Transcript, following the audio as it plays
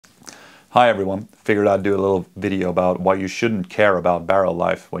Hi everyone, figured I'd do a little video about why you shouldn't care about barrel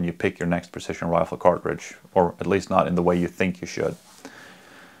life when you pick your next precision rifle cartridge, or at least not in the way you think you should.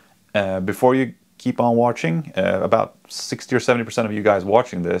 Before you keep on watching, about 60 or 70% of you guys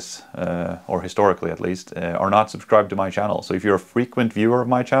watching this, or historically at least, are not subscribed to my channel. So if you're a frequent viewer of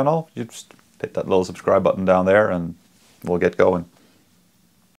my channel, you just hit that little subscribe button down there and we'll get going.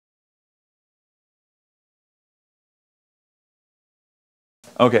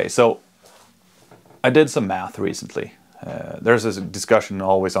 Okay, so I did some math recently. There's this discussion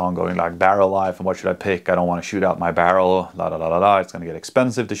always ongoing, like barrel life and what should I pick? I don't want to shoot out my barrel, la da da da da. It's going to get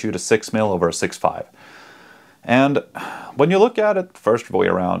expensive to shoot a 6mm over a 6.5. And when you look at it first way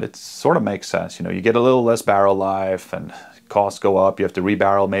around, it sort of makes sense. You know, you get a little less barrel life and costs go up. You have to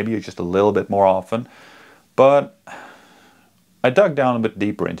rebarrel maybe just a little bit more often. But I dug down a bit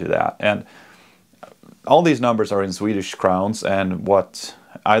deeper into that, and all these numbers are in Swedish crowns, and what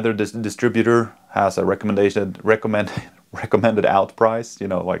either this distributor has a recommended out price, you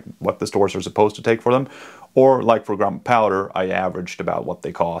know, like what the stores are supposed to take for them, or like for gunpowder, I averaged about what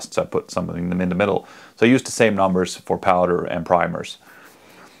they cost, so I put something in the middle. So I used the same numbers for powder and primers.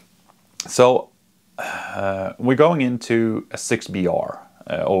 So we're going into a 6BR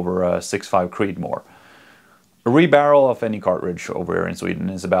over a 6.5 Creedmoor. A rebarrel of any cartridge over here in Sweden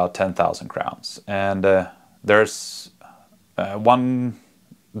is about 10,000 crowns, and there's $1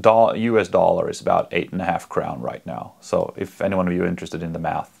 US dollar is about 8.5 crown right now. So if anyone of you are interested in the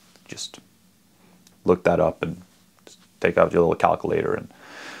math, just look that up and just take out your little calculator and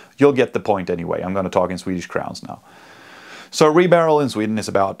you'll get the point anyway. I'm going to talk in Swedish crowns now. So a rebarrel in Sweden is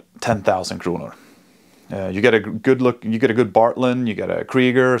about 10,000 kronor. You get a good look, you get a good Bartlett, you get a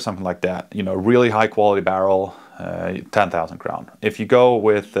Krieger, something like that. You know, really high quality barrel, 10,000 crown. If you go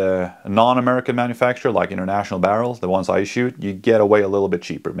with a non-American manufacturer like International Barrels, the ones I shoot, you get away a little bit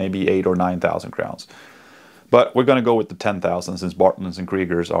cheaper, maybe 8,000 or 9,000 crowns. But we're going to go with the 10,000 since Bartletts and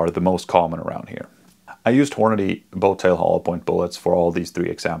Kriegers are the most common around here. I used Hornady bow tail hollow point bullets for all these three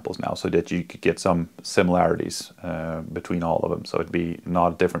examples now, so that you could get some similarities between all of them. So it'd be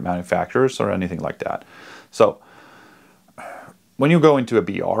not different manufacturers or anything like that. So when you go into a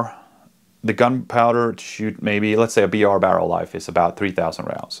BR, the gunpowder to shoot maybe, let's say a BR barrel life is about 3,000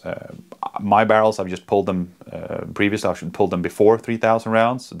 rounds. My barrels, I've just pulled them previously, I should pulled them before 3,000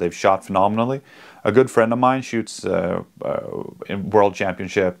 rounds. They've shot phenomenally. A good friend of mine shoots in World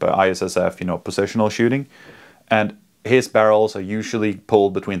Championship, ISSF, you know, positional shooting. And his barrels are usually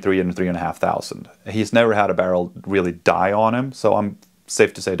pulled between 3,000 and 3,500. He's never had a barrel really die on him. So I'm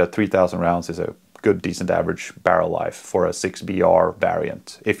safe to say that 3,000 rounds is a good, decent average barrel life for a 6BR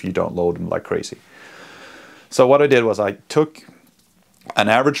variant, if you don't load them like crazy. So what I did was I took an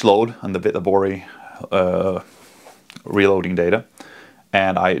average load on the Vitavori reloading data,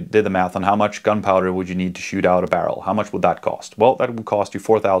 and I did the math on how much gunpowder would you need to shoot out a barrel. How much would that cost? Well, that would cost you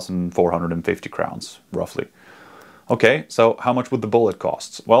 4,450 crowns, roughly. Okay, so how much would the bullet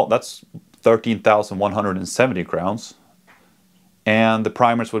cost? Well, that's 13,170 crowns. And the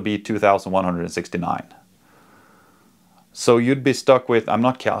primers would be 2,169. So you'd be stuck with, I'm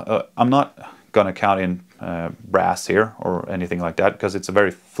not going to count in brass here or anything like that, because it's a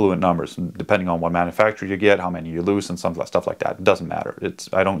very fluent numbers, depending on what manufacturer you get, how many you lose, and stuff like that. It doesn't matter.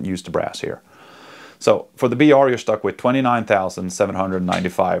 I don't use the brass here. So for the BR, you're stuck with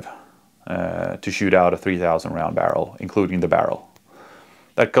 29,795 to shoot out a 3,000 round barrel, including the barrel.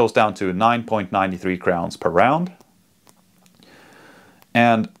 That goes down to 9.93 crowns per round.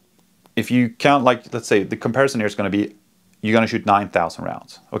 And if you count, like, let's say the comparison here is going to be, you're going to shoot 9,000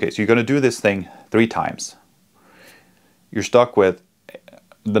 rounds. Okay, so you're going to do this thing 3 times. You're stuck with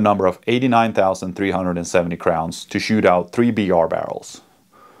the number of 89,370 crowns to shoot out 3 BR barrels.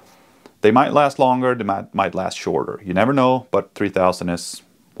 They might last longer, they might last shorter. You never know, but 3,000 is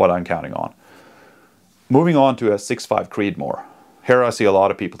what I'm counting on. Moving on to a 6.5 Creedmoor. Here I see a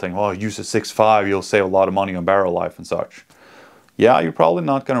lot of people thinking, well, use a 6.5, you'll save a lot of money on barrel life and such. Yeah, you're probably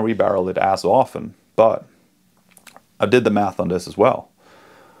not going to rebarrel it as often, but I did the math on this as well.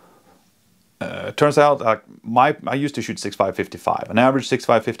 It turns out I used to shoot 6.5 55. An average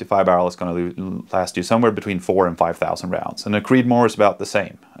 6.5 55 barrel is going to last you somewhere between 4,000 and 5,000 rounds, and a Creedmoor is about the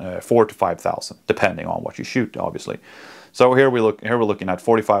same, 4,000 to 5,000, depending on what you shoot, obviously. So here we're looking at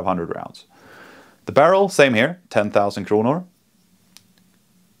 4,500 rounds. The barrel, same here, 10,000 kronor,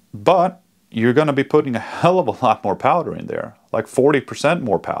 but you're going to be putting a hell of a lot more powder in there, like 40%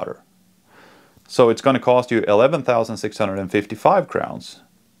 more powder. So it's going to cost you 11,655 crowns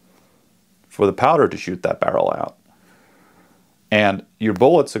for the powder to shoot that barrel out. And your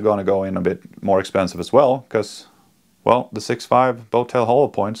bullets are going to go in a bit more expensive as well, because, well, the 6.5 bow tail hollow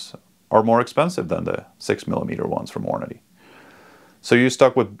points are more expensive than the 6mm ones from Hornady. So you're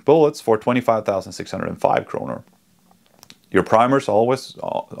stuck with bullets for 25,605 kroner. Your primers always,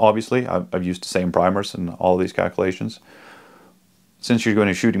 obviously, I've used the same primers in all these calculations. Since you're going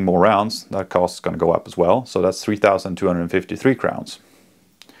to be shooting more rounds, that cost is going to go up as well. So that's 3,253 crowns.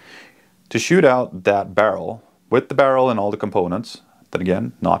 To shoot out that barrel, with the barrel and all the components, then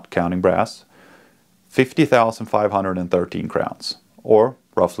again, not counting brass, 50,513 crowns, or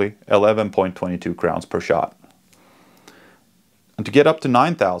roughly 11.22 crowns per shot. And to get up to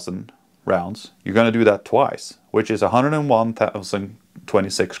 9,000 rounds, you're going to do that twice, which is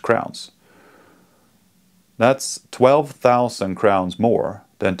 101,026 crowns. That's 12,000 crowns more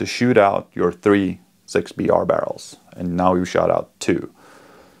than to shoot out your 3 6BR barrels, and now you shot out 2.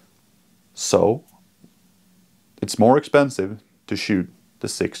 So it's more expensive to shoot the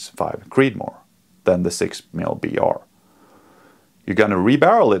 6.5 Creedmoor than the 6mm BR. You're going to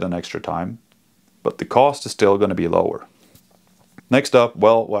rebarrel it an extra time, but the cost is still going to be lower. Next up,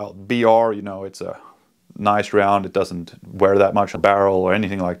 well, BR, you know, it's a nice round. It doesn't wear that much on the barrel or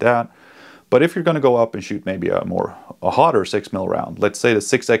anything like that. But if you're going to go up and shoot maybe a hotter 6mm round, let's say the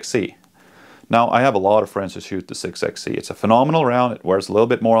 6XC. Now, I have a lot of friends who shoot the 6XC. It's a phenomenal round. It wears a little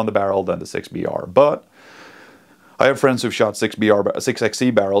bit more on the barrel than the 6BR. But I have friends who've shot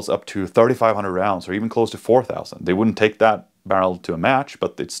 6XC barrels up to 3,500 rounds or even close to 4,000. They wouldn't take that barrel to a match,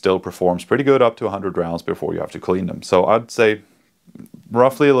 but it still performs pretty good up to 100 rounds before you have to clean them. So I'd say,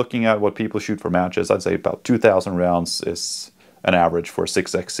 roughly looking at what people shoot for matches, I'd say about 2,000 rounds is an average for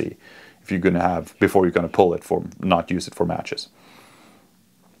 6XC if you're going to have, before you're going to pull it for, not use it for matches.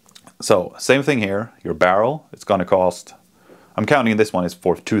 So same thing here, your barrel, it's going to cost, I'm counting this one is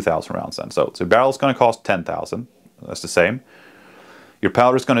for 2,000 rounds then. So the barrel is going to cost 10,000, that's the same. Your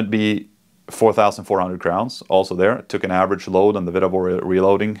powder is going to be 4,400 crowns, also there. It took an average load on the Vidavor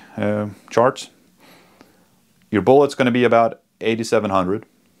reloading charts. Your bullet's going to be about 8,700.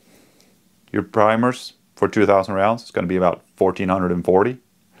 Your primers for 2,000 rounds is going to be about 1,440.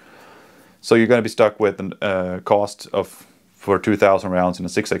 So you're going to be stuck with a cost of, for 2,000 rounds in a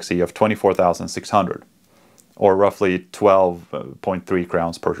 6XC of 24,600, or roughly 12.3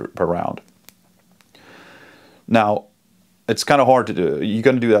 crowns per round. Now, it's kind of hard to do. You're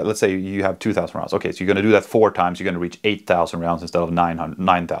going to do that, let's say you have 2,000 rounds. Okay, so you're going to do that 4 times. You're going to reach 8,000 rounds instead of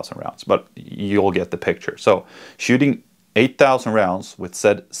 9,000 rounds, but you'll get the picture. So shooting 8,000 rounds with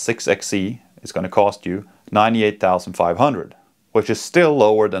said 6XC is going to cost you 98,500, which is still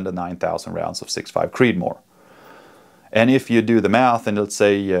lower than the 9,000 rounds of 6.5 Creedmoor. And if you do the math, and let's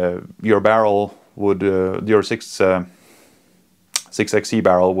say your barrel would, your 6XC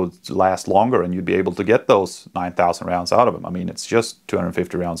barrel would last longer, and you'd be able to get those 9,000 rounds out of them. I mean, it's just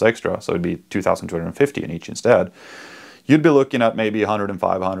 250 rounds extra, so it'd be 2,250 in each instead. You'd be looking at maybe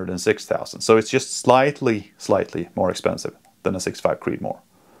 105, 106,000. So it's just slightly more expensive than a 6.5 Creedmoor,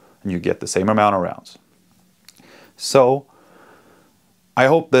 and you get the same amount of rounds. So I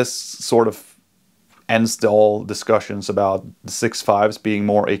hope this sort of ends all discussions about the 6.5s being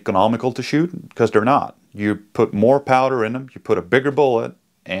more economical to shoot, because they're not. You put more powder in them, you put a bigger bullet,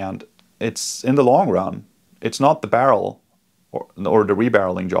 and it's, in the long run, it's not the barrel or the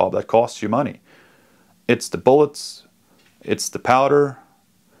rebarreling job that costs you money. It's the bullets, it's the powder,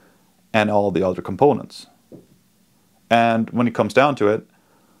 and all the other components. And when it comes down to it,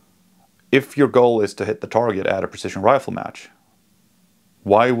 if your goal is to hit the target at a precision rifle match,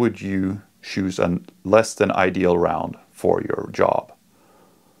 why would you choose a less than ideal round for your job?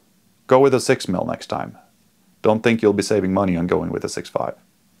 Go with a 6mm next time. Don't think you'll be saving money on going with a 6.5.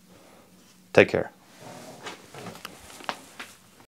 Take care.